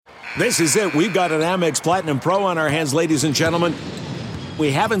This is it. We've got an Amex Platinum Pro on our hands, ladies and gentlemen.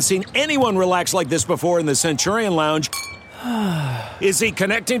 We haven't seen anyone relax like this before in the Centurion Lounge. Is he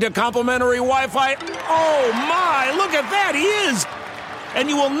connecting to complimentary Wi-Fi? Oh, my. Look at that. He is. And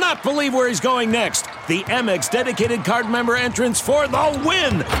you will not believe where he's going next. The Amex dedicated card member entrance for the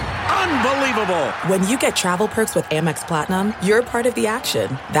win. Unbelievable. When you get travel perks with Amex Platinum, you're part of the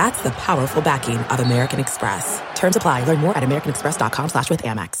action. That's the powerful backing of American Express. Terms apply. Learn more at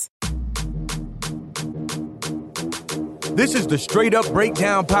americanexpress.com/withAmex. This is the Straight Up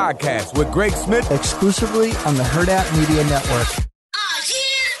Breakdown Podcast with Greg Smith. Exclusively on the Herd Out Media Network.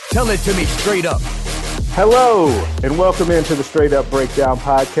 Tell it to me straight up. Hello, and welcome into the Straight Up Breakdown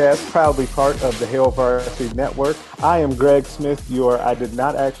Podcast, proudly part of the Hail Varsity Network. I am Greg Smith, I did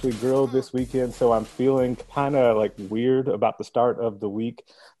not actually grill this weekend, so I'm feeling kind of like weird about the start of the week,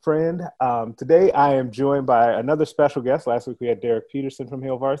 friend. Today I am joined by another special guest. Last week we had Derek Peterson from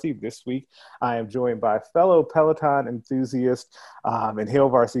Hail Varsity. This week I am joined by fellow Peloton enthusiast and Hail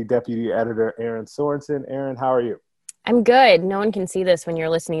Varsity Deputy Editor Erin Sorensen. Erin, how are you? I'm good. No one can see this when you're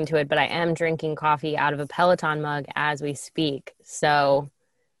listening to it, but I am drinking coffee out of a Peloton mug as we speak. So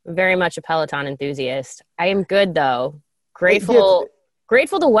very much a Peloton enthusiast. I am good though. Grateful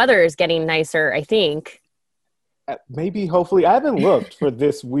the weather is getting nicer, I think. Maybe, hopefully. I haven't looked for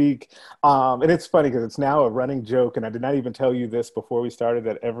this week. And it's funny because it's now a running joke. And I did not even tell you this before we started,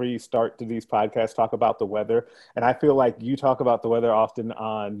 that every start to these podcasts talk about the weather. And I feel like you talk about the weather often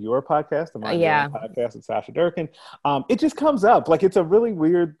on your podcast, on my podcast with Sasha Durkin. It just comes up. Like, it's a really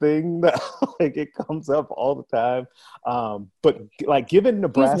weird thing that like it comes up all the time. But like, given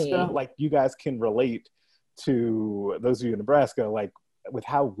Nebraska, like you guys can relate to those of you in Nebraska, like with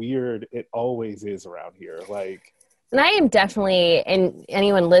how weird it always is around here. Like, and I am definitely, and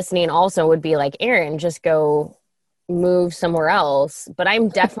anyone listening also would be like, Erin, just go move somewhere else. But I'm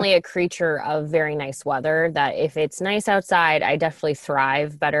definitely a creature of very nice weather, that if it's nice outside, I definitely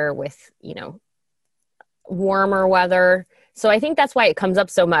thrive better with, warmer weather. So I think that's why it comes up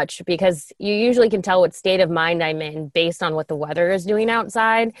so much, because you usually can tell what state of mind I'm in based on what the weather is doing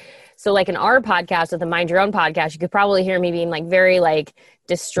outside. So like in our podcast, with the Mind Your Own podcast, you could probably hear me being like very like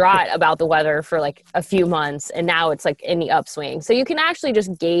distraught about the weather for like a few months. And now it's like in the upswing. So you can actually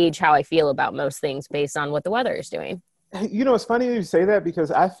just gauge how I feel about most things based on what the weather is doing. It's funny you say that,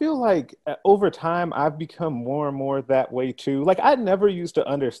 because I feel like over time I've become more and more that way too. Like, I never used to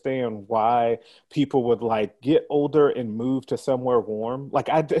understand why people would like get older and move to somewhere warm. Like,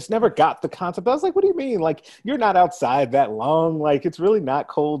 I just never got the concept. I was like, what do you mean? Like, you're not outside that long. Like, it's really not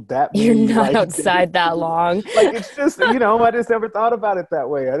cold that much. You're not outside that long. Like, it's just, I just never thought about it that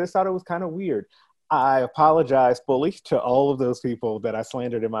way. I just thought it was kind of weird. I apologize fully to all of those people that I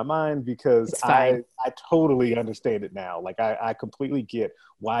slandered in my mind, because I totally understand it now. Like, I completely get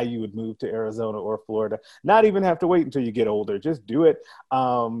why you would move to Arizona or Florida. Not even have to wait until you get older. Just do it,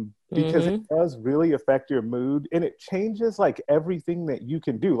 because it does really affect your mood, and it changes like everything that you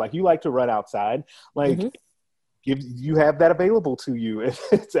can do. Like, you like to run outside. Like, you have that available to you.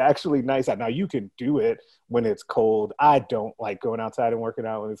 It's actually nice. Now, you can do it when it's cold. I don't like going outside and working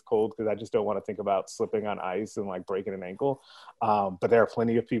out when it's cold, because I just don't want to think about slipping on ice and like breaking an ankle. But there are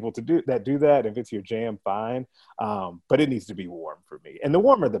plenty of people to do that. If it's your jam, fine. But it needs to be warm for me. And the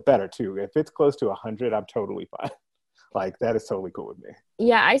warmer, the better too. If it's close to 100, I'm totally fine. Like, that is totally cool with me.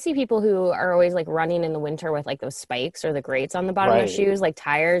 Yeah, I see people who are always like running in the winter with like those spikes or the grates on the bottom of the shoes, like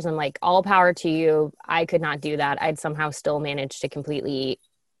tires. I'm like, all power to you. I could not do that. I'd somehow still manage to completely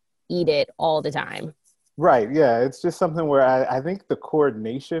eat it all the time. Right. Yeah. It's just something where I think the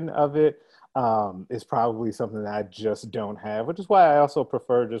coordination of it is probably something that I just don't have, which is why I also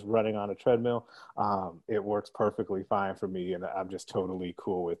prefer just running on a treadmill. It works perfectly fine for me, and I'm just totally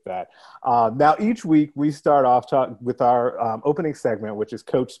cool with that. Now, each week we start off with our opening segment, which is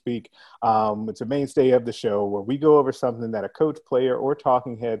Coach Speak. It's a mainstay of the show where we go over something that a coach, player, or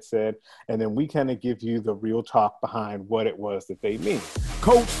talking head said, and then we kind of give you the real talk behind what it was that they mean.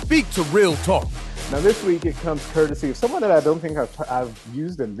 Coach Speak to Real Talk. Now, this week it comes courtesy of someone that I don't think I've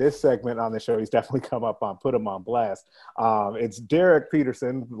used in this segment on the show. He's definitely come up on Put Him on Blast. It's Derek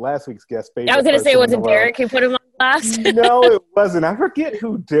Peterson, last week's guest. I was going to say, was it Derek who put him on blast? No, it wasn't. I forget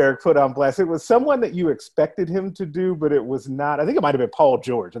who Derek put on blast. It was someone that you expected him to do, but it was not. I think it might have been Paul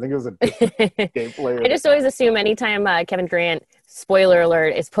George. I think it was a different game player. I just always assume anytime Kevin Durant, spoiler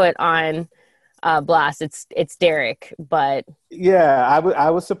alert, is put on blast. It's Derek, but yeah, I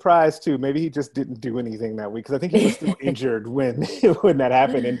was surprised too. Maybe he just didn't do anything that week because I think he was still injured when when that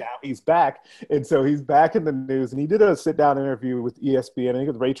happened, and now he's back, and so he's back in the news. And he did a sit down interview with ESPN, I think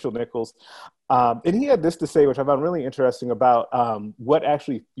with Rachel Nichols, and he had this to say, which I found really interesting about what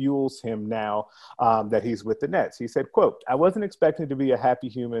actually fuels him now that he's with the Nets. He said, "Quote: I wasn't expecting to be a happy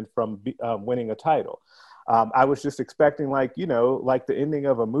human from winning a title. I was just expecting, like the ending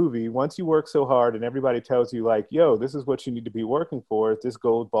of a movie. Once you work so hard and everybody tells you, like, yo, this is what you need to be working for, is this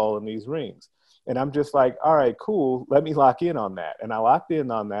gold ball and these rings." And I'm just like, all right, cool. Let me lock in on that. And I locked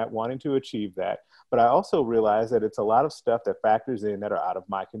in on that, wanting to achieve that. But I also realized that it's a lot of stuff that factors in that are out of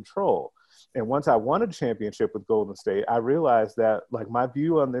my control. And once I won a championship with Golden State, I realized that, like, my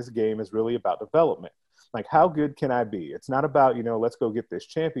view on this game is really about development. Like, how good can I be? It's not about, let's go get this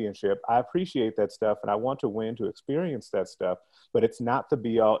championship. I appreciate that stuff, and I want to win to experience that stuff, but it's not the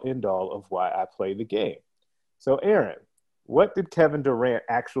be-all, end-all of why I play the game. So, Aaron, what did Kevin Durant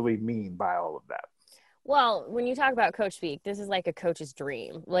actually mean by all of that? Well, when you talk about coach speak, this is like a coach's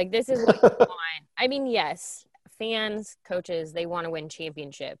dream. Like, this is what you want. I mean, yes, fans, coaches, they want to win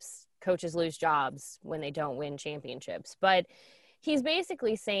championships. Coaches lose jobs when they don't win championships. But he's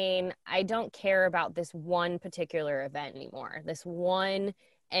basically saying, I don't care about this one particular event anymore, this one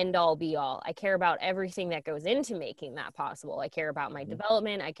end-all, be-all. I care about everything that goes into making that possible. I care about my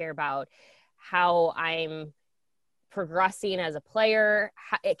development. I care about how I'm progressing as a player.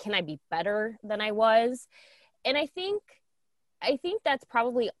 Can I be better than I was? And I think that's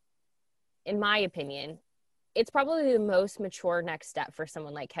probably, in my opinion, it's probably the most mature next step for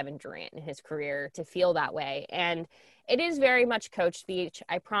someone like Kevin Durant in his career to feel that way. And it is very much coach speech.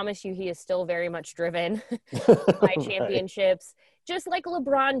 I promise you, he is still very much driven by championships, just like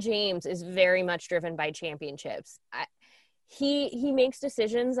LeBron James is very much driven by championships. He makes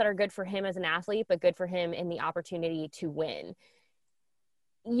decisions that are good for him as an athlete, but good for him in the opportunity to win.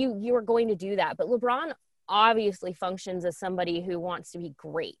 You are going to do that. But LeBron obviously functions as somebody who wants to be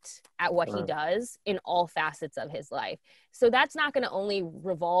great at what he does in all facets of his life. So that's not going to only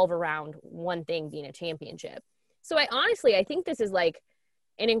revolve around one thing being a championship. So I think this is like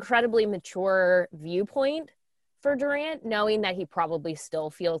an incredibly mature viewpoint for Durant, knowing that he probably still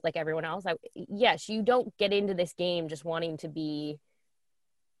feels like everyone else. Yes, you don't get into this game just wanting to be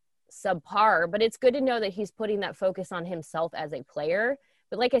subpar, but it's good to know that he's putting that focus on himself as a player.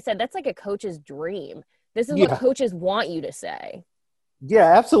 But like I said, that's like a coach's dream. This is what coaches want you to say.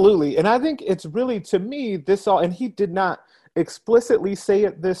 Yeah, absolutely. And I think it's really, to me, and he did not explicitly say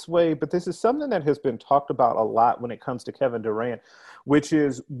it this way, but this is something that has been talked about a lot when it comes to Kevin Durant, which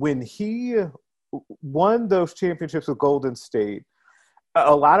is when he won those championships with Golden State,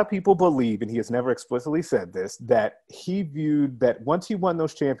 a lot of people believe, and he has never explicitly said this, that he viewed that once he won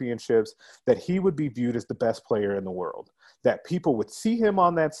those championships, that he would be viewed as the best player in the world, that people would see him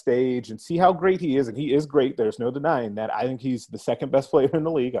on that stage and see how great he is. And he is great. There's no denying that. I think he's the second best player in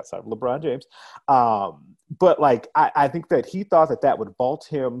the league outside of LeBron James. But like, I think that he thought that would vault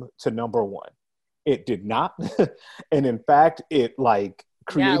him to number one. It did not. And in fact, it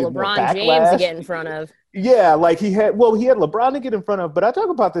created LeBron James to get in front of. Yeah, like he had LeBron to get in front of, but I talk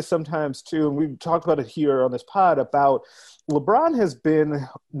about this sometimes too, and we've talked about it here on this pod about LeBron has been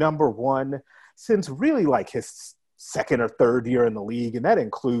number one since really like his second or third year in the league, and that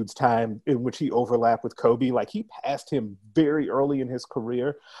includes time in which he overlapped with Kobe. Like, he passed him very early in his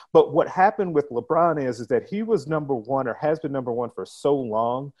career. But what happened with LeBron is that he was number one, or has been number one for so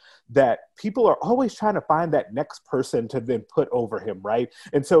long, that people are always trying to find that next person to then put over him, right?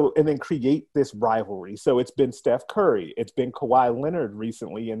 And then create this rivalry. So it's been Steph Curry, it's been Kawhi Leonard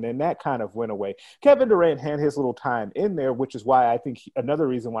recently, and then that kind of went away. Kevin Durant had his little time in there, which is why I think another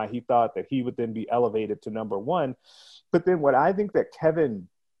reason why he thought that he would then be elevated to number one. But then what I think that Kevin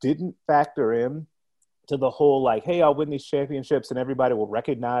didn't factor in to the whole, like, hey, I'll win these championships and everybody will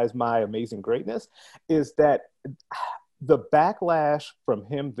recognize my amazing greatness, is that the backlash from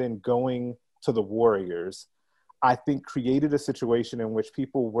him then going to the Warriors, I think, created a situation in which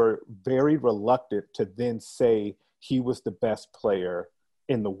people were very reluctant to then say he was the best player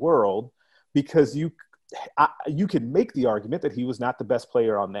in the world, because you can make the argument that he was not the best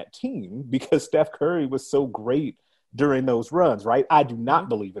player on that team because Steph Curry was so great during those runs, right? I do not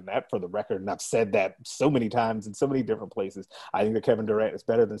believe in that, for the record, and I've said that so many times in so many different places. I think that Kevin Durant is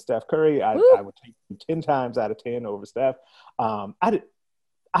better than Steph Curry. I would take him 10 times out of 10 over Steph.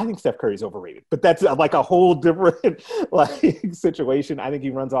 I think Steph Curry's overrated, but that's like a whole different like situation. I think he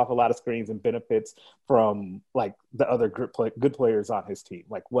runs off a lot of screens and benefits from like the other good players on his team,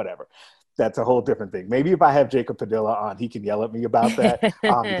 like whatever. That's a whole different thing. Maybe if I have Jacob Padilla on, he can yell at me about that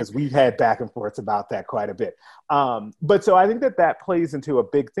because we've had back and forths about that quite a bit. But so I think that plays into a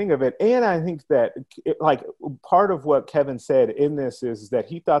big thing of it. And I think that like part of what Kevin said in this is that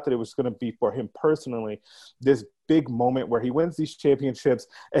he thought that it was going to be for him personally, this big moment where he wins these championships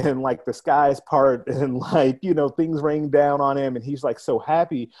and like the skies part and like, you know, things rain down on him and he's like so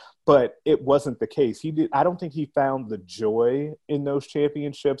happy, but it wasn't the case. I don't think he found the joy in those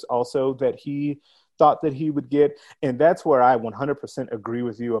championships also that he thought that he would get. And that's where I 100% agree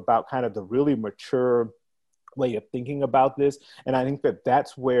with you about kind of the really mature way of thinking about this. And I think that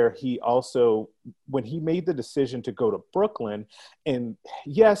that's where he also, when he made the decision to go to Brooklyn, and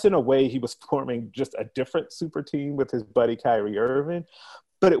yes, in a way he was forming just a different super team with his buddy Kyrie Irving,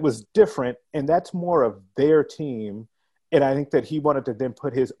 but it was different. And that's more of their team. And I think that he wanted to then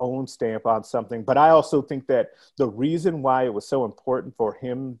put his own stamp on something. But I also think that the reason why it was so important for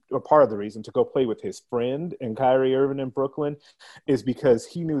him, or part of the reason to go play with his friend and Kyrie Irving in Brooklyn, is because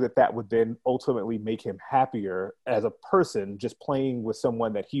he knew that that would then ultimately make him happier as a person, just playing with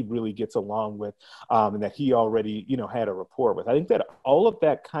someone that he really gets along with and that he already, you know, had a rapport with. I think that all of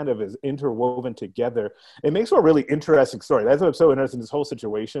that kind of is interwoven together. It makes for a really interesting story. That's what's so interesting in this whole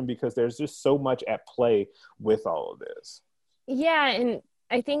situation, because there's just so much at play with all of this. Yeah, and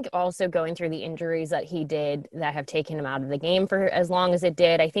I think also going through the injuries that he did that have taken him out of the game for as long as it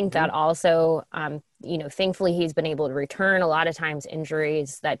did, I think that also, you know, thankfully he's been able to return. A lot of times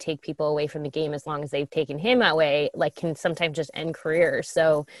injuries that take people away from the game as long as they've taken him away, like can sometimes just end careers.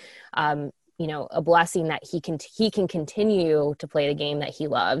 So, you know, a blessing that he can continue to play the game that he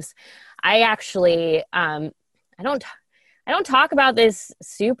loves. I actually, I don't talk about this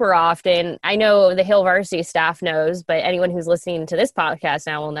super often. I know the Hill Varsity staff knows, but anyone who's listening to this podcast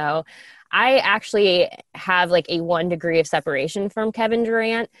now will know. I actually have like a 1 degree of separation from Kevin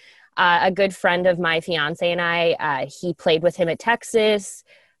Durant. A good friend of my fiance and I, he played with him at Texas,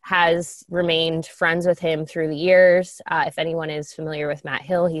 has remained friends with him through the years. If anyone is familiar with Matt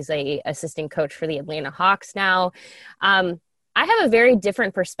Hill, he's a assistant coach for the Atlanta Hawks now. I have a very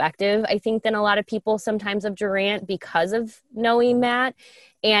different perspective, I think, than a lot of people sometimes of Durant because of knowing Matt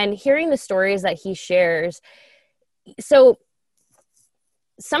and hearing the stories that he shares. So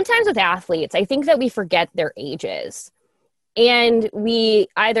sometimes with athletes, I think that we forget their ages and we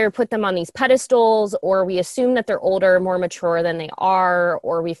either put them on these pedestals or we assume that they're older, more mature than they are,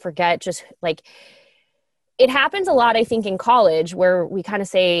 or we forget just like it happens a lot, I think, in college where we kind of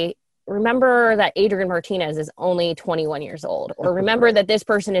say, remember that Adrian Martinez is only 21 years old, or remember that this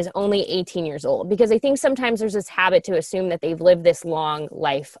person is only 18 years old, because I think sometimes there's this habit to assume that they've lived this long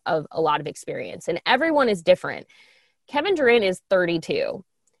life of a lot of experience, and everyone is different. Kevin Durant is 32.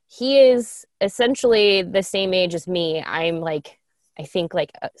 He is essentially the same age as me. I'm like, I think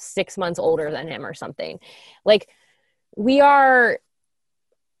like 6 months older than him or something. Like we are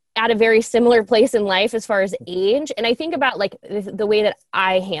at a very similar place in life as far as age. And I think about like the way that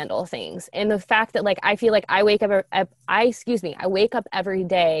I handle things and the fact that like, I feel like I wake up every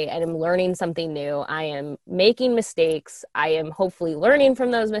day and I'm learning something new. I am making mistakes. I am hopefully learning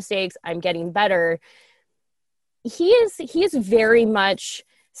from those mistakes. I'm getting better. He is very much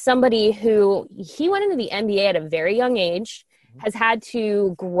somebody who he went into the NBA at a very young age, has had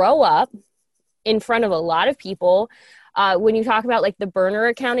to grow up in front of a lot of people. When you talk about like the burner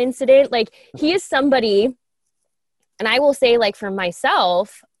account incident, like he is somebody, and I will say like for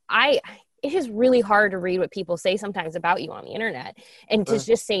myself, it is really hard to read what people say sometimes about you on the internet and to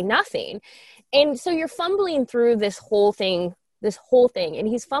just say nothing. And so you're fumbling through this whole thing, and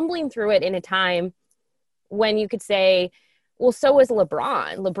he's fumbling through it in a time when you could say, well, so was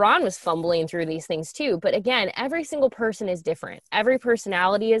LeBron. LeBron was fumbling through these things too. But again, every single person is different. Every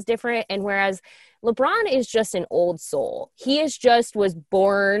personality is different. And whereas LeBron is just an old soul, was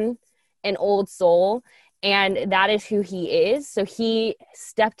born an old soul, and that is who he is. So he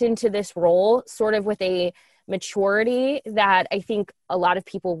stepped into this role sort of with a maturity that I think a lot of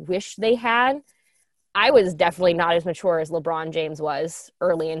people wish they had. I was definitely not as mature as LeBron James was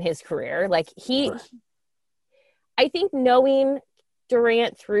early in his career. Like I think knowing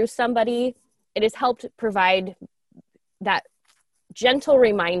Durant through somebody, it has helped provide that gentle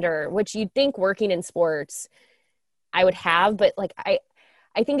reminder, which you'd think working in sports I would have, but like I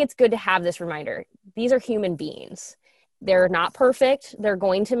think it's good to have this reminder. These are human beings. They're not perfect. They're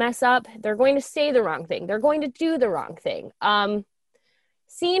going to mess up. They're going to say the wrong thing. They're going to do the wrong thing.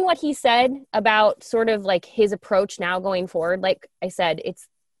 Seeing what he said about sort of like his approach now going forward, like I said, it's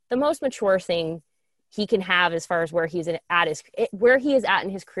the most mature thing he can have as far as where he is at in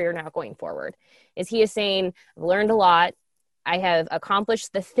his career now going forward. Is he is saying, I've learned a lot. I have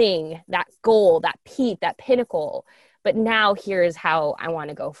accomplished the thing, that goal, that peak, that pinnacle, but now here's how I want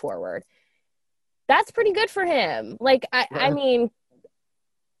to go forward. That's pretty good for him. Like, I mean,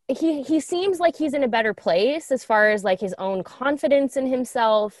 he seems like he's in a better place as far as like his own confidence in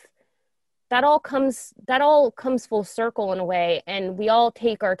himself. That all comes full circle in a way, and we all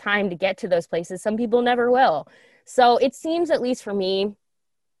take our time to get to those places. Some people never will. So it seems, at least for me,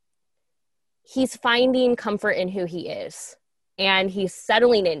 he's finding comfort in who he is, and he's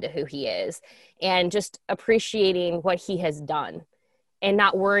settling into who he is, and just appreciating what he has done and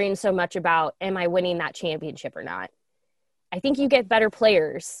not worrying so much about, am I winning that championship or not? I think you get better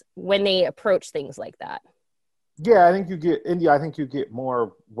players when they approach things like that. Yeah, I think you get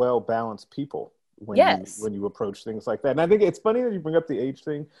more well-balanced people when you approach things like that. And I think it's funny that you bring up the age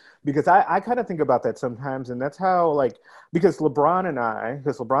thing, because I kind of think about that sometimes. And that's how, like, because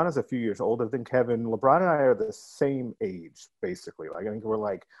LeBron is a few years older than Kevin. LeBron and I are the same age, basically. Like, I think we're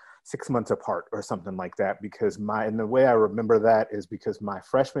like 6 months apart or something like that, because and the way I remember that is because my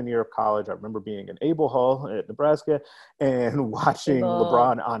freshman year of college, I remember being in Abel Hall at Nebraska and watching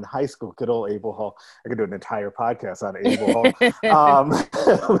LeBron on high school. Good old Abel Hall. I could do an entire podcast on Abel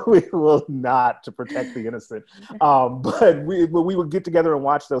Hall. We will not, to protect the innocent. But we would get together and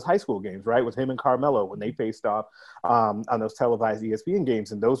watch those high school games, right, with him and Carmelo when they faced off on those televised ESPN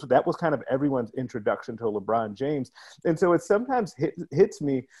games. And that was kind of everyone's introduction to LeBron James. And so it sometimes hits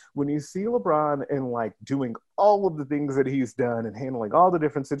me when you see LeBron and like doing all of the things that he's done and handling all the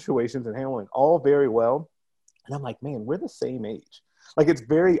different situations and handling all very well. And I'm like, man, we're the same age. Like, it's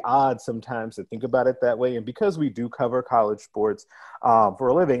very odd sometimes to think about it that way. And because we do cover college sports for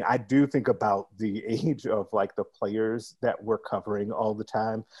a living, I do think about the age of like the players that we're covering all the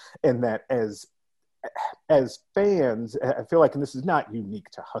time. And that as fans, I feel like, and this is not unique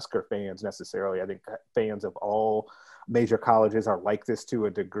to Husker fans necessarily, I think fans of all major colleges are like this to a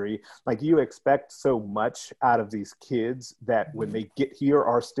degree. Like, you expect so much out of these kids that when they get here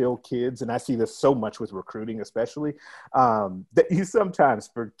are still kids. And I see this so much with recruiting, especially, that you sometimes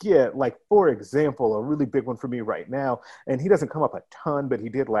forget. Like, for example, a really big one for me right now, and he doesn't come up a ton, but he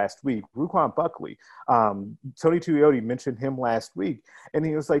did last week, Ruquan Buckley. Tony Tuioti mentioned him last week, and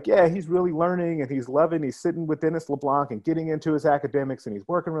he was like, yeah, he's really learning, and he's sitting with Dennis LeBlanc and getting into his academics, and he's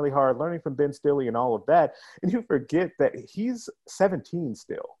working really hard, learning from Ben Stilley and all of that. And you forget that he's 17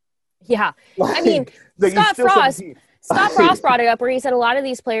 still. Yeah. Like, I mean, Scott Frost brought it up, where he said a lot of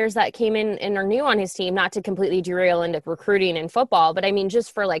these players that came in and are new on his team, not to completely derail into recruiting and football, but I mean,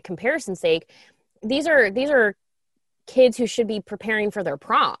 just for like comparison's sake, these are kids who should be preparing for their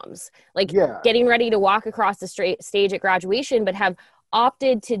proms, like getting ready to walk across the stage at graduation, but have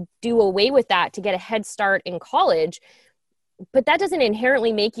opted to do away with that to get a head start in college. But that doesn't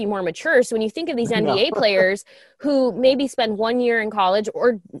inherently make you more mature. So when you think of these NBA players who maybe spend 1 year in college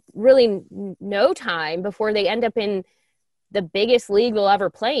or really no time before they end up in the biggest league they'll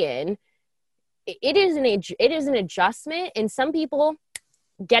ever play in, it is an adjustment. And some people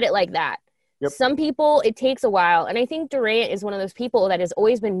get it like that. Yep. Some people, it takes a while. And I think Durant is one of those people that has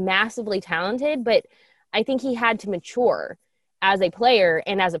always been massively talented, but I think he had to mature as a player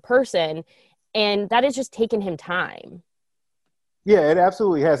and as a person. And that has just taken him time. Yeah, it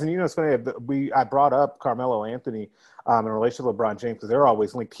absolutely has. And, you know, it's funny, I brought up Carmelo Anthony in relation to LeBron James because they're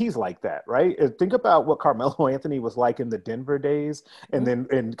always linked. He's like that, right? Think about what Carmelo Anthony was like in the Denver days and then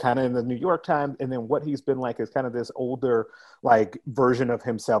kind of in the New York time, and then what he's been like is kind of this older, like, version of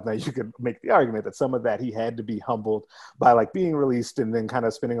himself. Now, you could make the argument that some of that he had to be humbled by, like, being released and then kind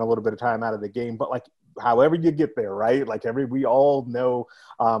of spending a little bit of time out of the game. But, like, however you get there, right? Like, we all know,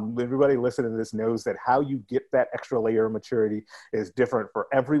 everybody listening to this knows that how you get that extra layer of maturity is different for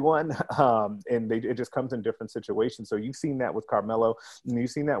everyone. And it just comes in different situations. So you've seen that with Carmelo, and you've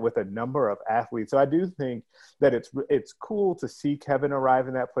seen that with a number of athletes. So I do think that it's cool to see Kevin arrive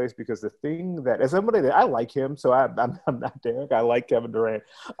in that place, because the thing that, as somebody that I like him, so I'm not Derek, I like Kevin Durant.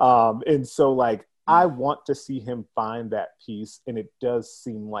 And so, like, I want to see him find that piece, and it does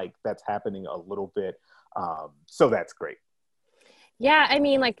seem like that's happening a little bit. So that's great. Yeah, I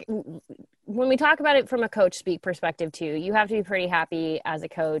mean, like, when we talk about it from a coach speak perspective too, you have to be pretty happy as a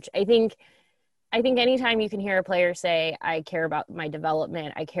coach. I think anytime you can hear a player say, I care about my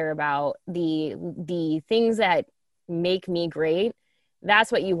development, I care about the things that make me great,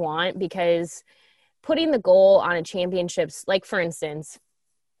 that's what you want, because putting the goal on a championships, like, for instance,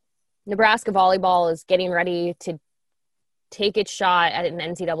 Nebraska volleyball is getting ready to take its shot at an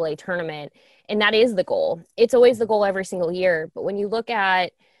NCAA tournament, and that is the goal. It's always the goal every single year. But when you look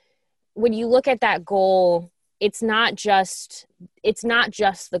at when you look at that goal, it's not just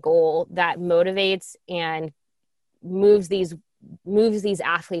the goal that motivates and moves these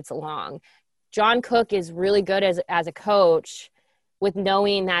athletes along. John Cook is really good as a coach with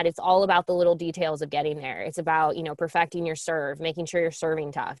knowing that it's all about the little details of getting there. It's about, perfecting your serve, making sure you're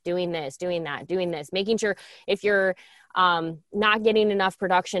serving tough, doing this, doing that, doing this, making sure if you're not getting enough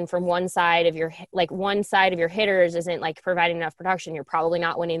production from one side of your hitters isn't providing enough production, you're probably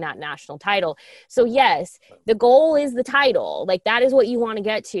not winning that national title. So yes, the goal is the title. That is what you want to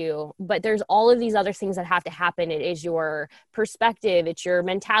get to, but there's all of these other things that have to happen. It is your perspective, it's your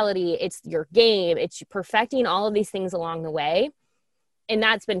mentality, it's your game, it's perfecting all of these things along the way. And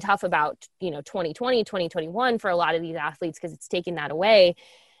that's been tough about, 2020, 2021 for a lot of these athletes because it's taken that away.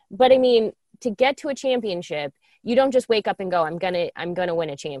 But I mean, to get to a championship, you don't just wake up and go, I'm going to win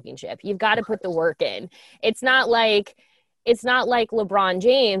a championship. You've got to put the work in. It's not like LeBron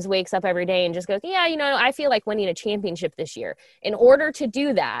James wakes up every day and just goes, yeah, I feel like winning a championship this year. In order to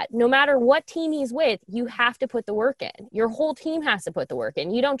do that, no matter what team he's with, you have to put the work in. Your whole team has to put the work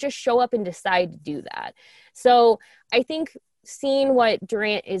in. You don't just show up and decide to do that. So I think seeing what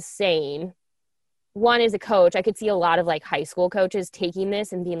Durant is saying, one, as a coach, I could see a lot of high school coaches taking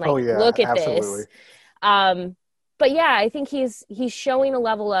this and being like, look at absolutely. This. But yeah, I think he's showing a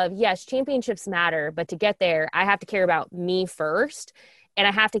level of, yes, championships matter, but to get there, I have to care about me first. And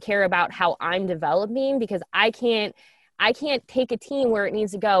I have to care about how I'm developing, because I can't take a team where it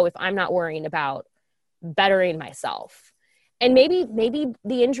needs to go if I'm not worrying about bettering myself. And maybe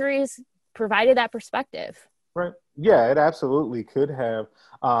the injuries provided that perspective. Right. Yeah, it absolutely could have.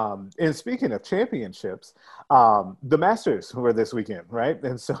 And speaking of championships, the Masters were this weekend, right?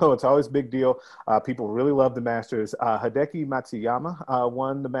 And so it's always a big deal. People really love the Masters. Hideki Matsuyama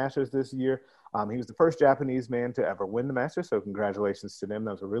won the Masters this year. He was the first Japanese man to ever win the Masters, so congratulations to them.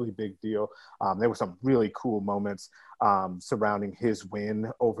 That was a really big deal. There were some really cool moments surrounding his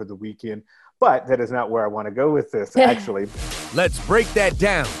win over the weekend. But that is not where I want to go with this, actually. Let's break that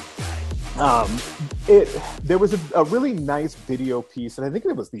down. There was a really nice video piece, and I think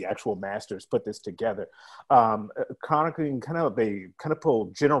it was the actual Masters put this together, chronicling kind of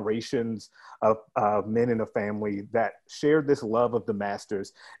pulled generations of men in a family that shared this love of the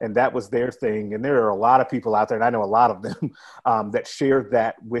Masters, and that was their thing. And there are a lot of people out there, and I know a lot of them, that shared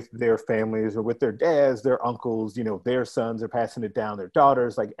that with their families or with their dads, their uncles, their sons are passing it down, their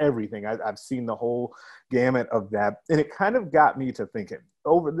daughters, everything. I've seen the whole gamut of that, and it kind of got me to thinking.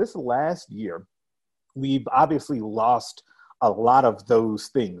 Over this last year, we've obviously lost a lot of those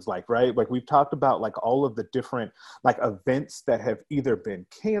things, right? We've talked about all of the different events that have either been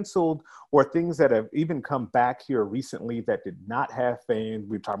canceled or things that have even come back here recently that did not have fans.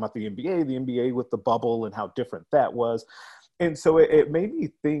 We've talked about the NBA with the bubble and how different that was. And so it made me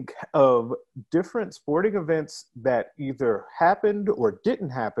think of different sporting events that either happened or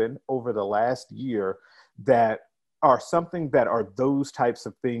didn't happen over the last year that are something that are those types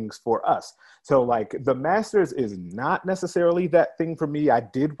of things for us. So the Masters is not necessarily that thing for me. I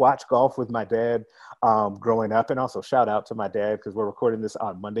did watch golf with my dad growing up, and also shout out to my dad because we're recording this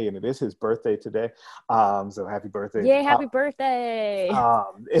on Monday and it is his birthday today. So happy birthday. Yay, happy birthday.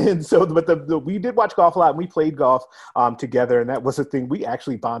 And so, but we did watch golf a lot, and we played golf together, and that was a thing. We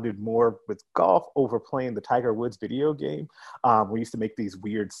actually bonded more with golf over playing the Tiger Woods video game. We used to make these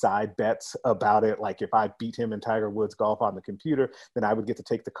weird side bets about it. If I beat him in Tiger Woods golf on the computer, then I would get to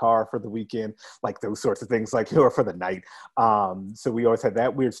take the car for the weekend, those sorts of things, or for the night. So we always had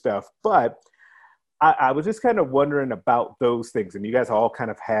that weird stuff. But I was just kind of wondering about those things. And you guys all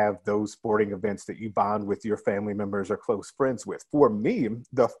kind of have those sporting events that you bond with your family members or close friends with. For me,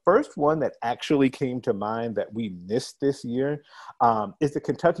 the first one that actually came to mind that we missed this year is the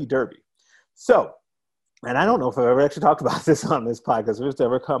Kentucky Derby. So, and I don't know if I've ever actually talked about this on this podcast, if it's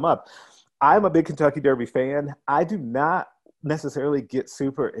ever come up. I'm a big Kentucky Derby fan. I do not necessarily get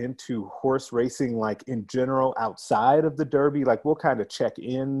super into horse racing in general outside of the Derby. We'll kind of check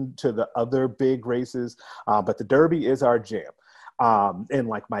in to the other big races, but the Derby is our jam. And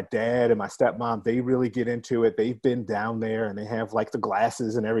my dad and my stepmom, they really get into it. They've been down there and they have the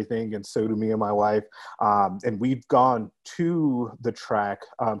glasses and everything. And so do me and my wife. And we've gone to the track,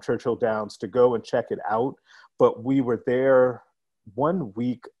 Churchill Downs, to go and check it out. But we were there 1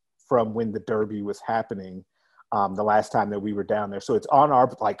 week from when the Derby was happening the last time that we were down there. So it's on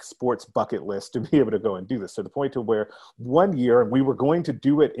our like sports bucket list to be able to go and do this, to the point to where one year, and we were going to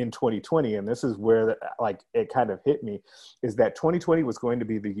do it in 2020, and this is where like it kind of hit me, is that 2020 was going to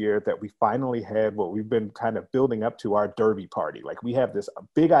be the year that we finally had what we've been kind of building up to, our derby party. Like we have this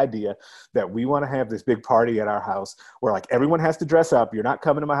big idea that we want to have this big party at our house where like everyone has to dress up. You're not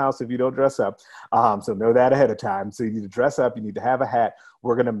coming to my house if you don't dress up. So know that ahead of time. So you need to dress up, you need to have a hat.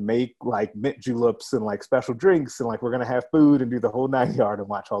 We're going to make like mint juleps and like special drinks, and like we're going to have food and do the whole 9 yard and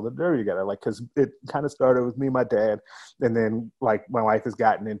watch all the derby together. Like, because it kind of started with me and my dad, and then like my wife has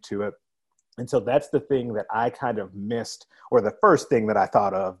gotten into it. And so that's the thing that I kind of missed, or the first thing that I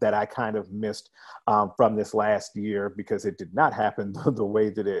thought of that I kind of missed from this last year, because it did not happen the way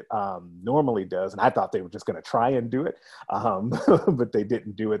that it normally does. And I thought they were just going to try and do it, but they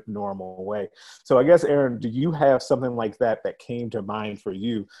didn't do it the normal way. So I guess, Aaron, do you have something like that that came to mind for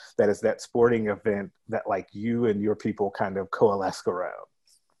you, that is that sporting event that like you and your people kind of coalesce around?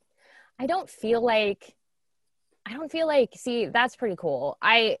 I don't feel like, see, that's pretty cool.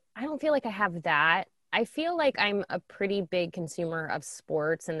 I don't feel like I have that. I feel like I'm a pretty big consumer of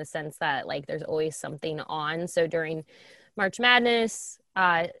sports in the sense that like there's always something on. So during March Madness,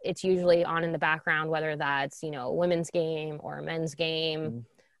 it's usually on in the background, whether that's, you know, a women's game or a men's game. Mm-hmm.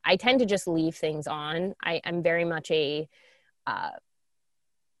 I tend to just leave things on. I'm very much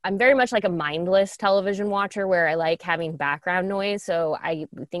like a mindless television watcher, where I like having background noise. So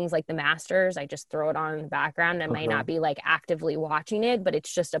things like the Masters, I just throw it on in the background. I might not be like actively watching it, but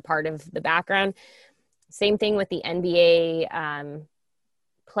it's just a part of the background. Same thing with the NBA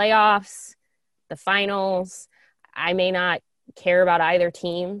playoffs, the finals. I may not care about either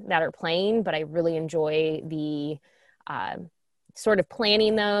team that are playing, but I really enjoy the sort of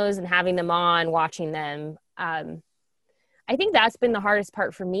planning those and having them on, watching them. I think that's been the hardest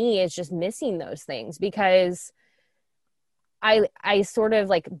part for me, is just missing those things, because I sort of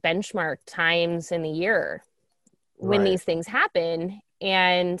like benchmark times in the year when these things happen,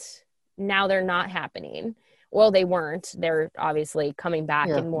 and now they're not happening. Well, they weren't. They're obviously coming back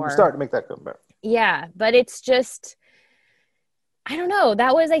and more. Start to make that come back. Yeah, but it's just, I don't know.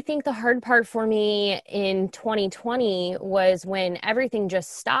 That was, I think, the hard part for me in 2020, was when everything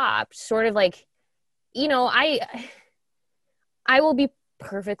just stopped. Sort of like, you know, I will be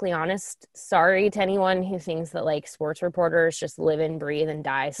perfectly honest. Sorry to anyone who thinks that like sports reporters just live and breathe and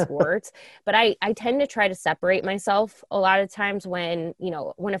die sports. But I tend to try to separate myself a lot of times when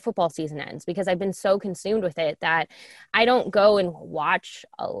a football season ends, because I've been so consumed with it that I don't go and watch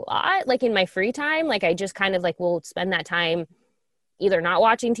a lot, like in my free time. Like I just kind of like will spend that time either not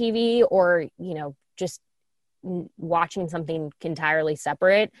watching TV or, you know, just watching something entirely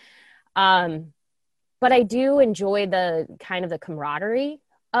separate. But I do enjoy the kind of the camaraderie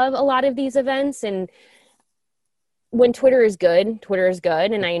of a lot of these events. And when Twitter is good.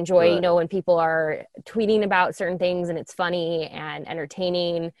 And I enjoy, you know, when people are tweeting about certain things and it's funny and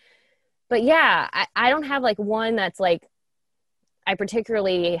entertaining. But yeah, I don't have like one that's like, I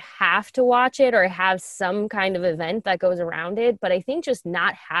particularly have to watch it or have some kind of event that goes around it. But I think just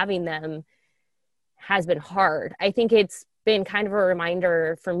not having them has been hard. I think it's been kind of a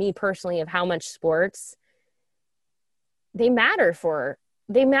reminder for me personally of how much sports they matter for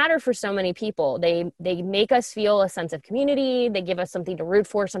so many people. They make us feel a sense of community. They give us something to root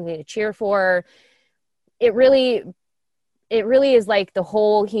for, something to cheer for. It really is like the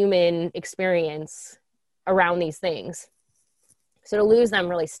whole human experience around these things. So to lose them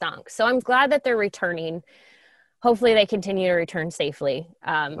really stunk. So I'm glad that they're returning. Hopefully they continue to return safely.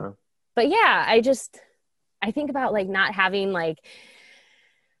 But yeah, I think about like not having like,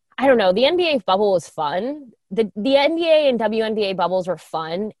 I don't know, the NBA bubble was fun. The NBA and WNBA bubbles were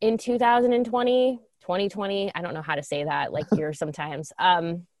fun in 2020, I don't know how to say that, like years sometimes.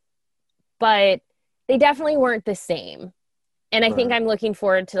 But they definitely weren't the same. And I think I'm looking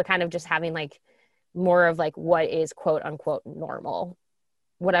forward to kind of just having like more of like what is quote unquote normal,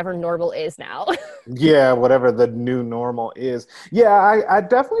 whatever normal is now. Yeah, whatever the new normal is. Yeah, I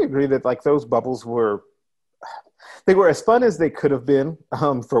definitely agree that like those bubbles were as fun as they could have been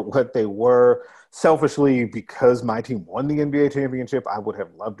for what they were. Selfishly, because my team won the NBA championship, I would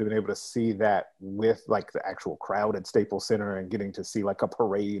have loved to have been able to see that with like the actual crowd at Staples Center and getting to see like a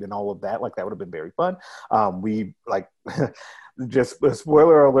parade and all of that. Like that would have been very fun. We like just a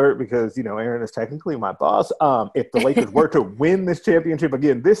spoiler alert, because, Aaron is technically my boss. If the Lakers were to win this championship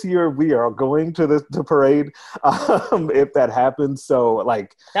again this year, we are going to the parade, if that happens. So,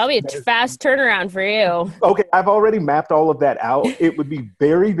 like, that'll be a fast turnaround for you. Okay, I've already mapped all of that out. It would be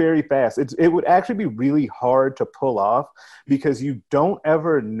very, very fast. It would actually be really hard to pull off, because you don't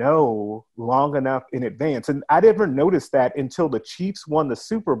ever know long enough in advance. And I never noticed that until the Chiefs won the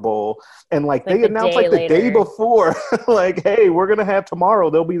Super Bowl, and they announced the day before, like, hey, we're going to have tomorrow,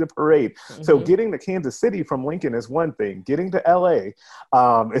 there'll be the parade. Mm-hmm. So getting to Kansas City from Lincoln is one thing. Getting to LA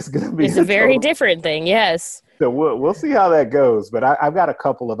is going to be a very different thing. Yes. So we'll see how that goes. But I've got a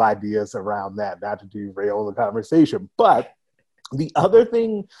couple of ideas around that, not to derail the conversation. But the other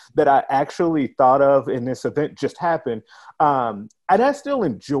thing that I actually thought of in this event just happened, and I still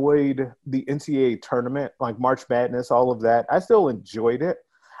enjoyed the NCAA tournament, like March Madness, all of that. I still enjoyed it.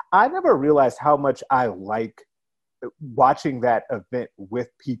 I never realized how much I like watching that event with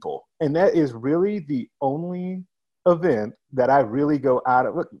people. And that is really the only event that I really go out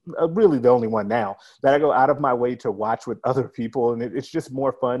of, really the only one now, that I go out of my way to watch with other people. And it's just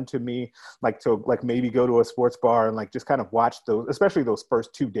more fun to me, to maybe go to a sports bar and just kind of watch those, especially those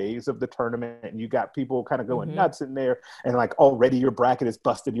first 2 days of the tournament. And you got people kind of going nuts in there, and already your bracket is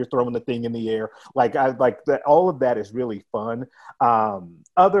busted. You're throwing the thing in the air. I like that. All of that is really fun.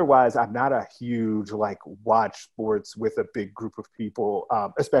 Otherwise, I'm not a huge watch sports with a big group of people,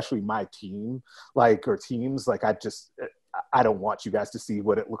 especially my team, or teams. I don't want you guys to see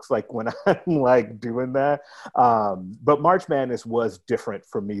what it looks like when I'm doing that. But March Madness was different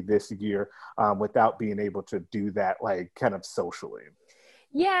for me this year, without being able to do that kind of socially.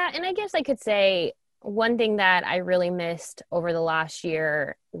 Yeah. And I guess I could say one thing that I really missed over the last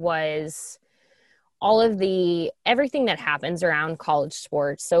year was all of everything that happens around college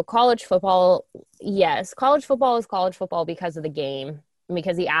sports. So college football, yes, college football is college football because of the game,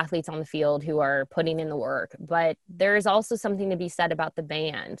 because the athletes on the field who are putting in the work. But there is also something to be said about the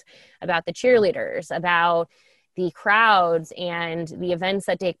band, about the cheerleaders, about the crowds and the events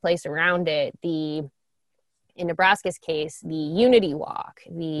that take place around it. In Nebraska's case, the Unity Walk,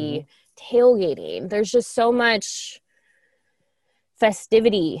 the tailgating. There's just so much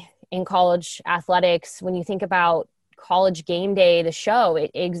festivity in college athletics. When you think about College Game Day, the show,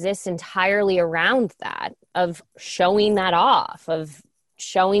 it exists entirely around that, of showing that off, of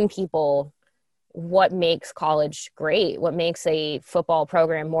showing people what makes college great, what makes a football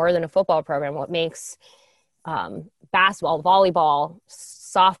program more than a football program, what makes basketball, volleyball,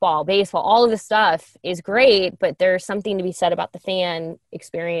 softball, baseball, all of this stuff is great, but there's something to be said about the fan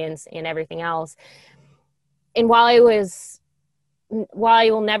experience and everything else. And while I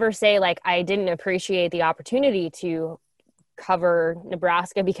will never say I didn't appreciate the opportunity to cover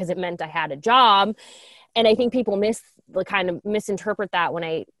Nebraska because it meant I had a job, and I think people misinterpret that when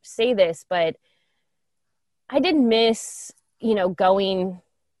I say this, but I did miss, going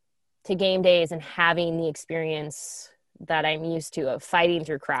to game days and having the experience that I'm used to of fighting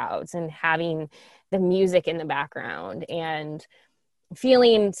through crowds and having the music in the background and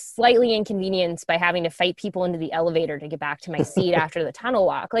feeling slightly inconvenienced by having to fight people into the elevator to get back to my seat after the tunnel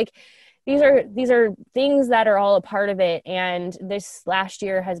walk. These are things that are all a part of it. And this last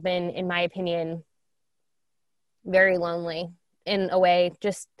year has been, in my opinion, very lonely in a way.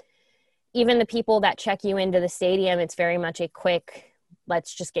 Just even the people that check you into the stadium, it's very much a quick,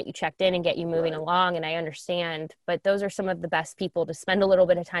 let's just get you checked in and get you moving along. And I understand, but those are some of the best people to spend a little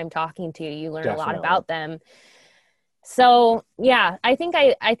bit of time talking to. You learn a lot about them. So yeah, I think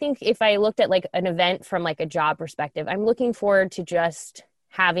if I looked at an event from a job perspective, I'm looking forward to just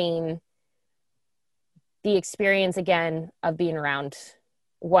having the experience again of being around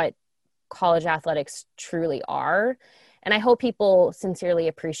what college athletics truly are. And I hope people sincerely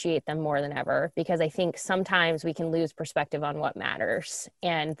appreciate them more than ever, because I think sometimes we can lose perspective on what matters.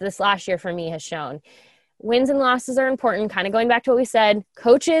 And this last year for me has shown wins and losses are important. Kind of going back to what we said,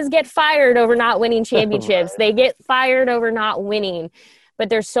 coaches get fired over not winning championships. They get fired over not winning, but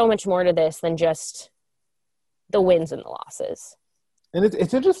there's so much more to this than just the wins and the losses. And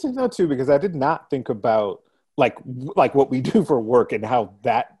it's interesting though too, because I did not think about like what we do for work and how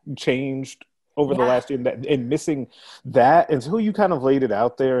that changed over the last year, and missing that until you kind of laid it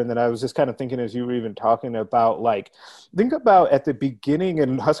out there. And then I was just kind of thinking, as you were even talking about, think about at the beginning,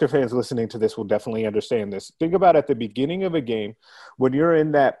 and Husker fans listening to this will definitely understand this. Think about at the beginning of a game, when you're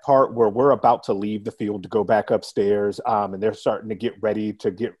in that part where we're about to leave the field to go back upstairs, and they're starting to get ready to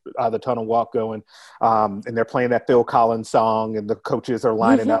get the tunnel walk going, and they're playing that Phil Collins song, and the coaches are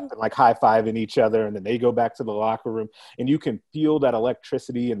lining up and high-fiving each other, and then they go back to the locker room, and you can feel that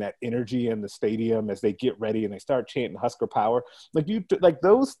electricity and that energy in the stadium as they get ready and they start chanting Husker Power. Like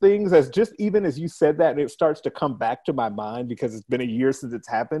those things, as just even as you said that, and it starts to come back to my mind because it's been a year since it's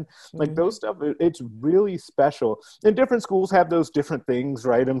happened. Like those stuff, it's really special. And different schools have those different things,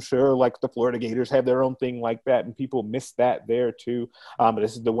 right? I'm sure like the Florida Gators have their own thing like that, and people miss that there too. But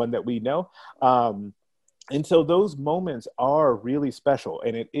this is the one that we know. And so those moments are really special.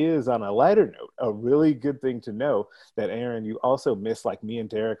 And it is, on a lighter note, a really good thing to know that, Aaron, you also miss, like me and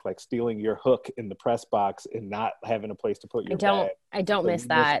Derek, like stealing your hook in the press box and not having a place to put your bag. I don't miss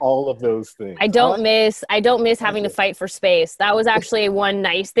that. All of those things. I don't miss having to fight for space. That was actually one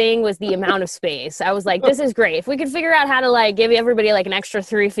nice thing, was the amount of space. I was like, this is great. If we could figure out how to like give everybody like an extra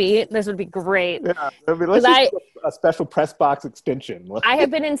 3 feet, this would be great. Yeah, I mean, let's just put a special press box extension. I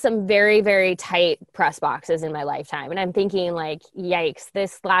have been in some very, very tight press boxes in my lifetime. And I'm thinking like, yikes,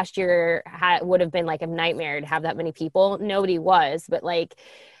 this last year would have been like a nightmare to have that many people. Nobody was, but like,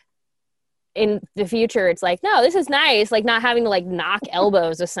 in the future, it's like, no, this is nice. Like not having to like knock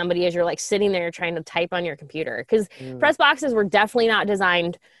elbows with somebody as you're like sitting there trying to type on your computer. Because press boxes were definitely not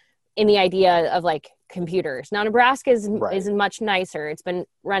designed in the idea of like computers. Now Nebraska is much nicer. It's been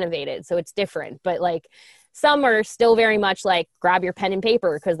renovated, so it's different. But like some are still very much like grab your pen and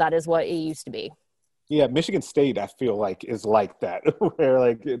paper, because that is what it used to be. Yeah, Michigan State, I feel like, is like that, where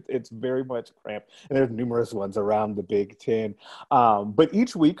like it's very much cramped, and there's numerous ones around the Big Ten. But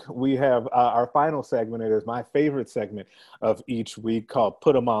each week we have our final segment. It is my favorite segment of each week, called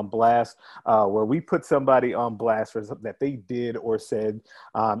Put 'em on Blast, where we put somebody on blast for something that they did or said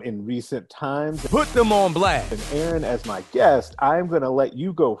in recent times. Put them on blast. And Aaron, as my guest, I'm going to let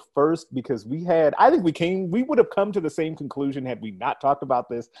you go first, because we would have come to the same conclusion had we not talked about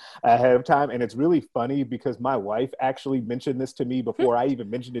this ahead of time. And it's really funny because my wife actually mentioned this to me before I even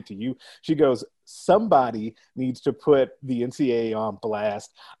mentioned it to you. She goes, somebody needs to put the NCAA on blast.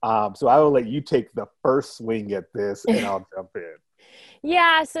 So I will let you take the first swing at this, and I'll jump in.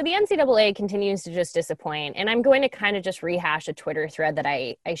 Yeah, so the NCAA continues to just disappoint. And I'm going to kind of just rehash a Twitter thread that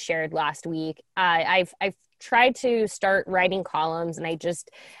I shared last week. I've tried to start writing columns, and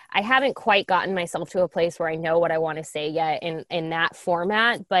I haven't quite gotten myself to a place where I know what I want to say yet in that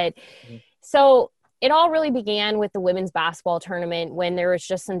format. But so it all really began with the women's basketball tournament, when there was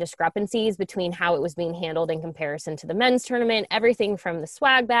just some discrepancies between how it was being handled in comparison to the men's tournament. Everything from the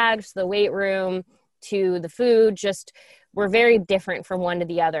swag bags to the weight room to the food just were very different from one to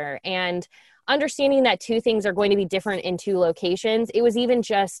the other. And understanding that two things are going to be different in two locations, it was even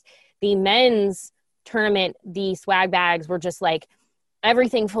just the men's tournament, the swag bags were just like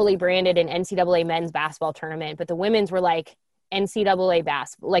everything fully branded in NCAA men's basketball tournament, but the women's were like NCAA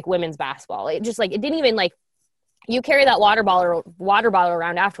basketball, like women's basketball. It just like, it didn't even like, you carry that water bottle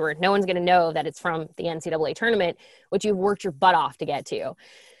around afterward, no one's going to know that it's from the NCAA tournament, which you've worked your butt off to get to.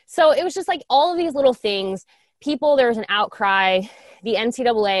 So it was just like all of these little things. There was an outcry. The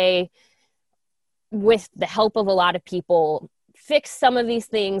NCAA, with the help of a lot of people, fixed some of these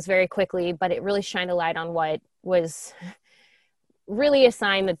things very quickly, but it really shined a light on what was really a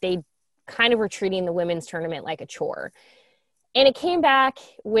sign that they kind of were treating the women's tournament like a chore. And it came back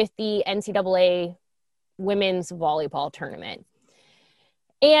with the NCAA women's volleyball tournament.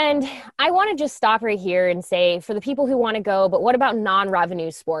 And I want to just stop right here and say, for the people who want to go, but what about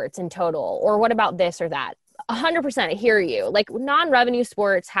non-revenue sports in total? Or what about this or that? 100%, I hear you. Like non-revenue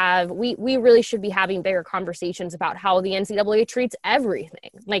sports we really should be having bigger conversations about how the NCAA treats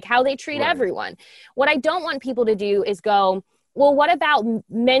everything, like how they treat everyone. What I don't want people to do is go, well, what about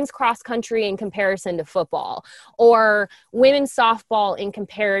men's cross country in comparison to football, or women's softball in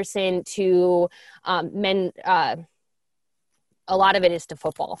comparison to men? A lot of it is to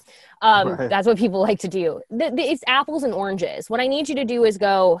football. That's what people like to do. It's apples and oranges. What I need you to do is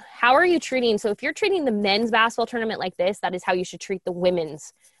go, how are you treating? So if you're treating the men's basketball tournament like this, that is how you should treat the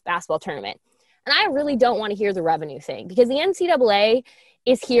women's basketball tournament. And I really don't want to hear the revenue thing, because the NCAA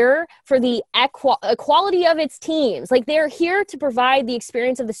is here for the equality of its teams. Like they're here to provide the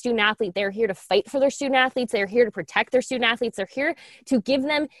experience of the student athlete. They're here to fight for their student athletes. They're here to protect their student athletes. They're here to give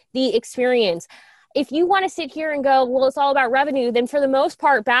them the experience. If you want to sit here and go, well, it's all about revenue, then for the most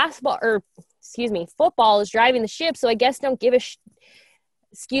part, football is driving the ship. So I guess don't give a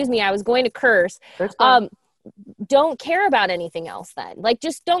excuse me, I was going to curse. Don't care about anything else then. Like,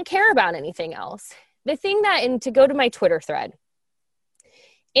 just don't care about anything else. The thing that, and to go to my Twitter thread,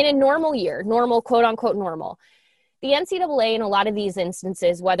 in a normal year, normal, quote unquote normal, the NCAA in a lot of these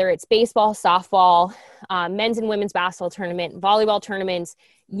instances, whether it's baseball, softball, men's and women's basketball tournament, volleyball tournaments,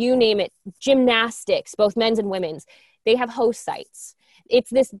 you name it, gymnastics, both men's and women's, they have host sites. it's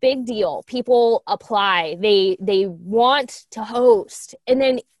this big deal. People apply, they want to host. And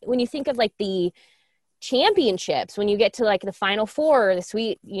then when you think of like the championships, when you get to like the Final Four, the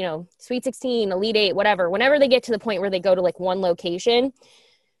Sweet 16, Elite Eight, whatever, whenever they get to the point where they go to like one location,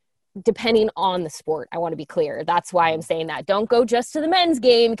 depending on the sport, I want to be clear. That's why I'm saying that. Don't go just to the men's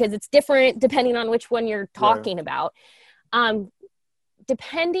game because it's different depending on which one you're talking about.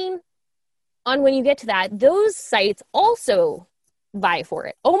 Depending on when you get to that, those sites also vie for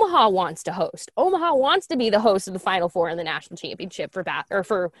it. Omaha wants to host. Omaha wants to be the host of the Final Four in the national championship for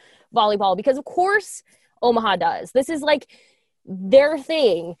volleyball, because of course Omaha does. This is like their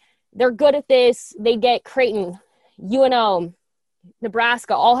thing. They're good at this. They get Creighton, UNO,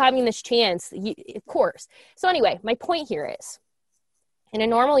 Nebraska all having this chance, of course. So anyway, my point here is, in a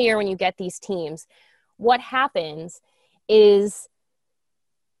normal year when you get these teams, what happens is,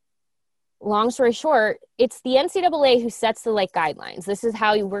 long story short, it's the NCAA who sets the like guidelines. This is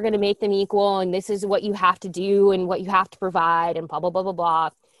how we're going to make them equal, and this is what you have to do and what you have to provide, and blah, blah, blah, blah, blah.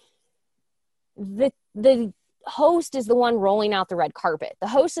 The host is the one rolling out the red carpet. The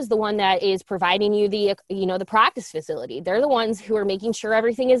host is the one that is providing you the practice facility. They're the ones who are making sure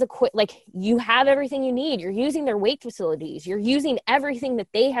everything is equipped. Like, you have everything you need. You're using their weight facilities. You're using everything that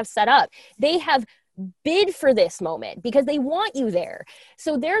they have set up. They have bid for this moment because they want you there.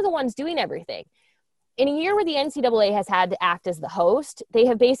 So they're the ones doing everything. In a year where the NCAA has had to act as the host, they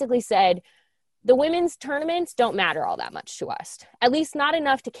have basically said, the women's tournaments don't matter all that much to us, at least not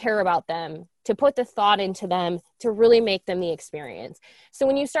enough to care about them, to put the thought into them, to really make them the experience. So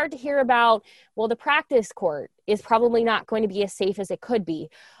when you start to hear about, well, the practice court is probably not going to be as safe as it could be.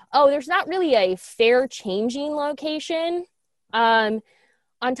 Oh, there's not really a fair changing location. On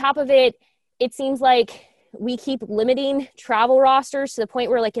top of it, it seems like we keep limiting travel rosters to the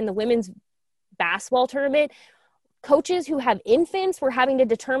point where, like in the women's basketball tournament, coaches who have infants were having to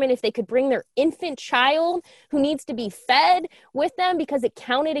determine if they could bring their infant child who needs to be fed with them because it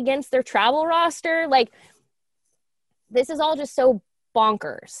counted against their travel roster. Like, this is all just so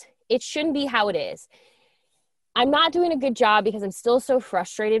bonkers. It shouldn't be how it is. I'm not doing a good job because I'm still so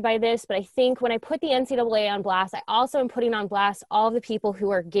frustrated by this, but I think when I put the NCAA on blast, I also am putting on blast all of the people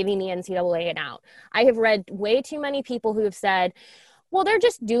who are giving the NCAA an out. I have read way too many people who have said, well, they're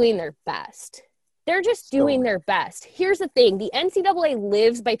just doing their best. They're just doing their best. Here's the thing. The NCAA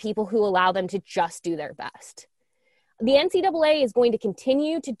lives by people who allow them to just do their best. The NCAA is going to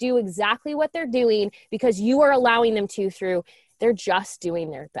continue to do exactly what they're doing because you are allowing them to through they're just doing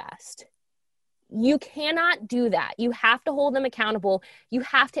their best. You cannot do that. You have to hold them accountable. You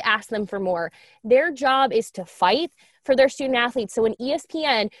have to ask them for more. Their job is to fight for their student athletes. So when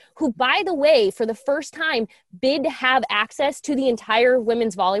ESPN, who, by the way, for the first time bid to have access to the entire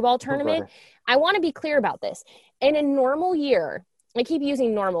women's volleyball tournament, I want to be clear about this. In a normal year, I keep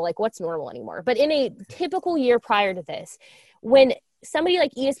using normal, like what's normal anymore, but in a typical year prior to this, when somebody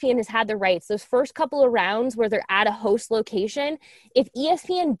like ESPN has had the rights, those first couple of rounds where they're at a host location, if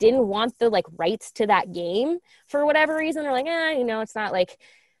ESPN didn't want the like rights to that game for whatever reason, they're like, it's not like,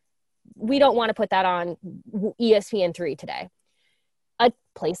 we don't want to put that on ESPN3 today. A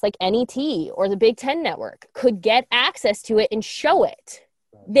place like NET or the Big Ten Network could get access to it and show it.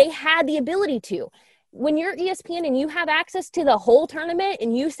 They had the ability to. When you're ESPN and you have access to the whole tournament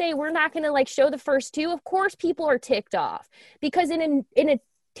and you say we're not going to like show the first two, of course people are ticked off, because in a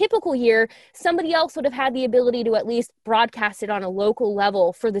typical year, somebody else would have had the ability to at least broadcast it on a local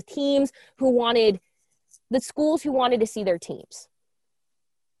level for the teams the schools who wanted to see their teams.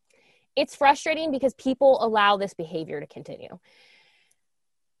 It's frustrating because people allow this behavior to continue.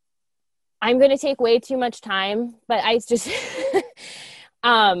 I'm going to take way too much time, but I just,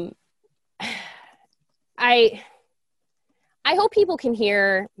 I hope people can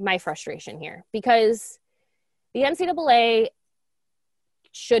hear my frustration here, because the NCAA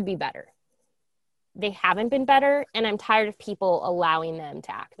should be better. They haven't been better, and I'm tired of people allowing them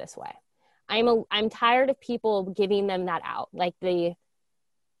to act this way. I'm tired of people giving them that out. Like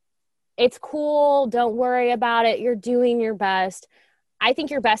it's cool, don't worry about it, you're doing your best. I think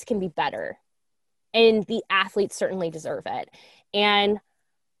your best can be better, and the athletes certainly deserve it. And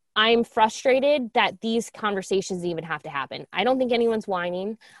I'm frustrated that these conversations even have to happen. I don't think anyone's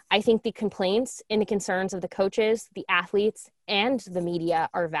whining. I think the complaints and the concerns of the coaches, the athletes, and the media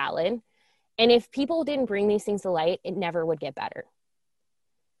are valid. And if people didn't bring these things to light, it never would get better.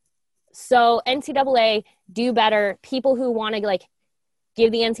 So NCAA, do better. People who want to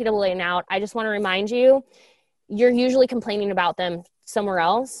give the NCAA an out, I just want to remind you, you're usually complaining about them somewhere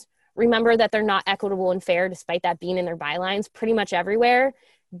else. Remember that they're not equitable and fair, despite that being in their bylines pretty much everywhere.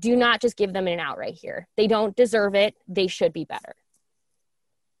 Do not just give them an out right here. They don't deserve it. They should be better.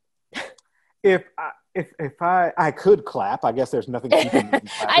 If I could clap, I guess there's nothing keeping me from clapping.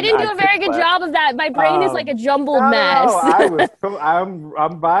 I didn't do a very good job of that. My brain is like a jumbled mess. I'm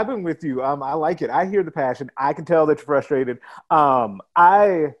vibing with you. I like it. I hear the passion. I can tell that you're frustrated. God,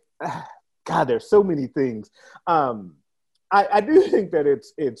 there's so many things. I do think that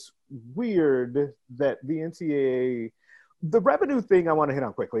it's weird that the NCAA, the revenue thing I want to hit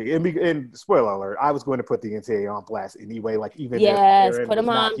on quickly, and spoiler alert, I was going to put the NCAA on blast anyway, like even if Aaron put them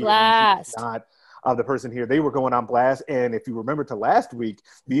on here, blast. not the person here, they were going on blast. And if you remember to last week,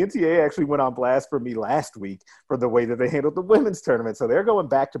 the NCAA actually went on blast for me last week for the way that they handled the women's tournament. So they're going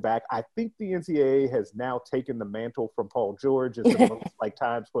back to back. I think the NCAA has now taken the mantle from Paul George as the most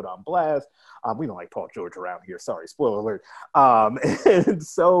times put on blast. We don't like Paul George around here. Sorry, spoiler alert. And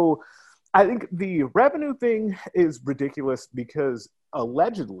so I think the revenue thing is ridiculous because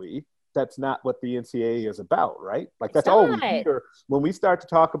allegedly that's not what the NCAA is about, right? Like that's all we hear when we start to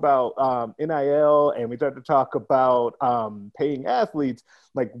talk about NIL and we start to talk about paying athletes.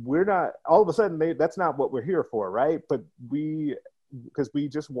 Like we're not all of a sudden that's not what we're here for, right? But because we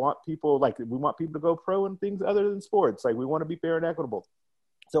just want people, like we want people to go pro in things other than sports. Like we want to be fair and equitable.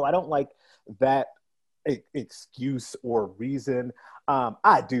 So I don't like that excuse or reason.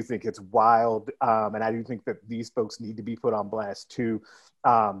 I do think it's wild, and I do think that these folks need to be put on blast too.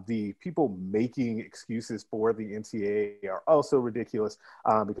 The people making excuses for the NCAA are also ridiculous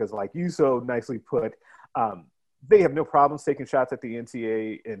because, like you so nicely put, they have no problems taking shots at the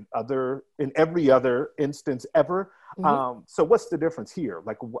NCAA in every other instance ever. Mm-hmm. So what's the difference here?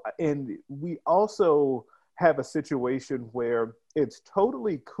 Like, and we also have a situation where it's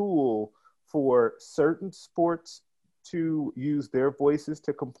totally cool for certain sports to use their voices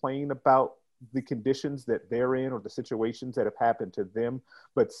to complain about the conditions that they're in or the situations that have happened to them,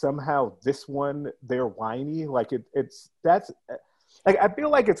 but somehow this one they're whiny. Like I feel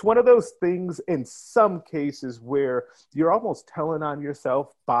like it's one of those things in some cases where you're almost telling on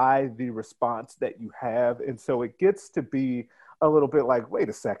yourself by the response that you have, and so it gets to be a little bit like, wait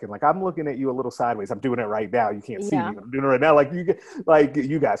a second, like I'm looking at you a little sideways. I'm doing it right now. You can't see me. I'm doing it right now. Like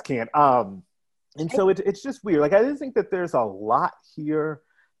you guys can't. And so it's just weird. Like I just think that there's a lot here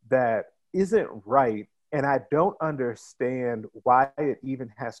that isn't right. And I don't understand why it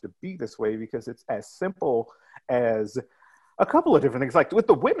even has to be this way, because it's as simple as a couple of different things. Like with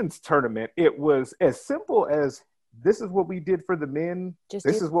the women's tournament, it was as simple as this is what we did for the men.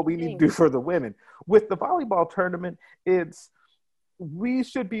 This is what we need to do for the women. With the volleyball tournament, we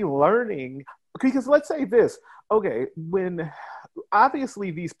should be learning, because let's say this, okay, when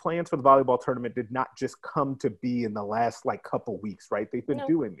obviously these plans for the volleyball tournament did not just come to be in the last couple weeks, right? They've been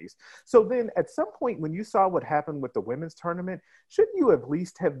doing these. So then at some point when you saw what happened with the women's tournament, shouldn't you at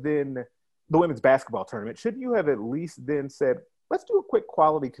least have then, the women's basketball tournament, shouldn't you have at least then said, let's do a quick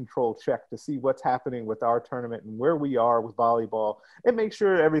quality control check to see what's happening with our tournament and where we are with volleyball and make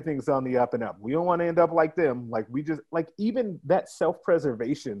sure everything's on the up and up. We don't want to end up like them. Like even that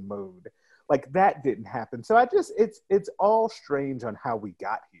self-preservation mode, like that didn't happen. So it's all strange on how we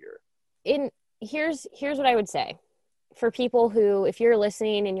got here. Here's what I would say for people who, if you're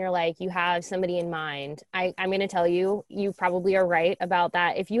listening and you're like, you have somebody in mind, I'm going to tell you, you probably are right about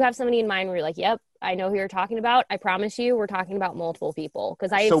that. If you have somebody in mind where you're like, yep, I know who you're talking about, I promise you we're talking about multiple people.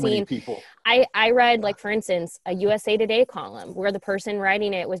 Because I have seen people. I read, like, for instance, a USA Today column where the person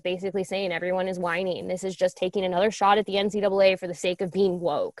writing it was basically saying everyone is whining. This is just taking another shot at the NCAA for the sake of being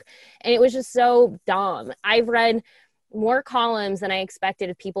woke. And it was just so dumb. I've read more columns than I expected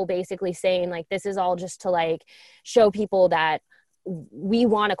of people basically saying, like, this is all just to, like, show people that we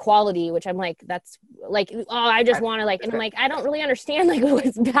want equality, which I'm like, that's like, oh, I just want to, like, and I'm like, I don't really understand, like,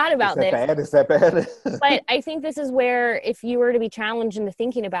 what's bad about this. Is that bad? But I think this is where, if you were to be challenged into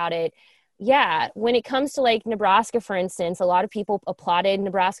thinking about it, yeah, when it comes to, like, Nebraska, for instance, a lot of people applauded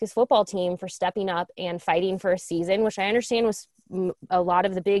Nebraska's football team for stepping up and fighting for a season, which I understand was a lot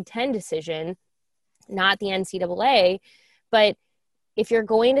of the Big Ten decision, not the NCAA. But if you're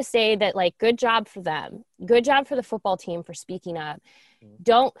going to say that, like, good job for them, good job for the football team for speaking up,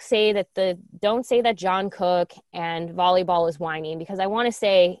 don't say that John Cook and volleyball is whining, because I want to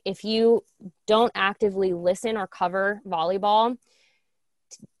say, if you don't actively listen or cover volleyball,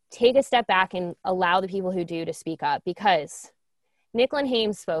 take a step back and allow the people who do to speak up, because Nicklin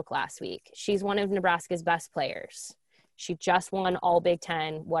Hames spoke last week. She's one of Nebraska's best players. She just won all Big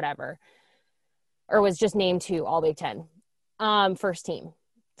Ten, whatever, or was just named to all Big Ten. First team,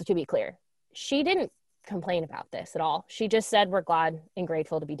 to be clear. She didn't complain about this at all. She just said, we're glad and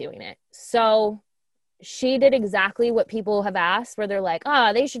grateful to be doing it. So she did exactly what people have asked, where they're like,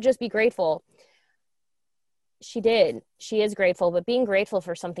 they should just be grateful. She did. She is grateful, but being grateful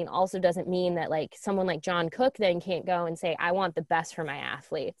for something also doesn't mean that like someone like John Cook then can't go and say, I want the best for my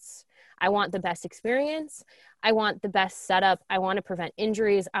athletes. I want the best experience. I want the best setup. I want to prevent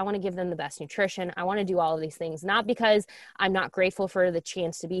injuries. I want to give them the best nutrition. I want to do all of these things, not because I'm not grateful for the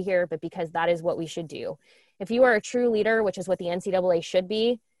chance to be here, but because that is what we should do. If you are a true leader, which is what the NCAA should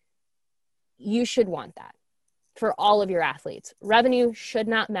be, you should want that for all of your athletes. Revenue should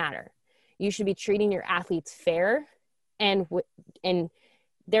not matter. You should be treating your athletes fair. And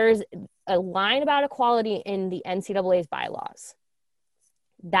there's a line about equality in the NCAA's bylaws.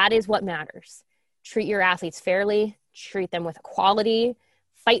 That is what matters. Treat your athletes fairly, treat them with equality,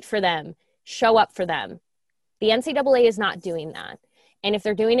 fight for them, show up for them. The NCAA is not doing that. And if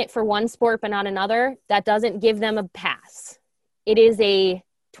they're doing it for one sport but not another, that doesn't give them a pass. It is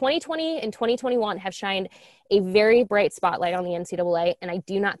 2020 and 2021 have shined a very bright spotlight on the NCAA, and I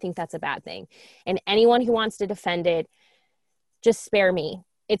do not think that's a bad thing. And anyone who wants to defend it, just spare me.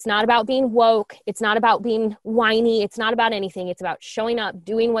 It's not about being woke. It's not about being whiny. It's not about anything. It's about showing up,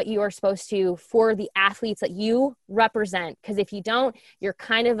 doing what you are supposed to for the athletes that you represent. Because if you don't, you're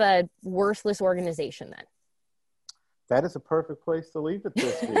kind of a worthless organization then. That is a perfect place to leave it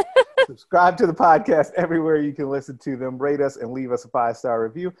this week. Subscribe to the podcast everywhere you can listen to them. Rate us and leave us a 5-star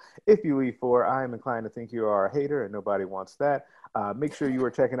review. If you leave 4, I am inclined to think you are a hater, and nobody wants that. Make sure you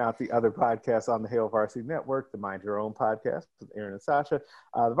are checking out the other podcasts on the Hail Varsity Network, the Mind Your Own podcast with Aaron and Sasha,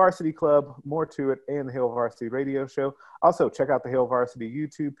 the Varsity Club, More to It, and the Hail Varsity Radio Show. Also, check out the Hail Varsity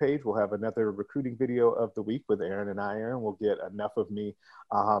YouTube page. We'll have another recruiting video of the week with Aaron and I. Aaron will get enough of me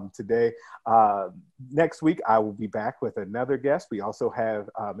today. Next week, I will be back with another guest. We also have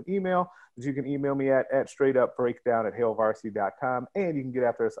an email that you can email me at straightupbreakdown@hailvarsity.com. And you can get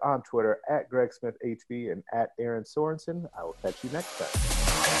after us on Twitter at GregSmithHB and at Aaron Sorensen. I will catch you next time.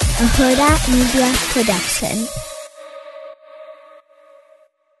 A Huda Media Production.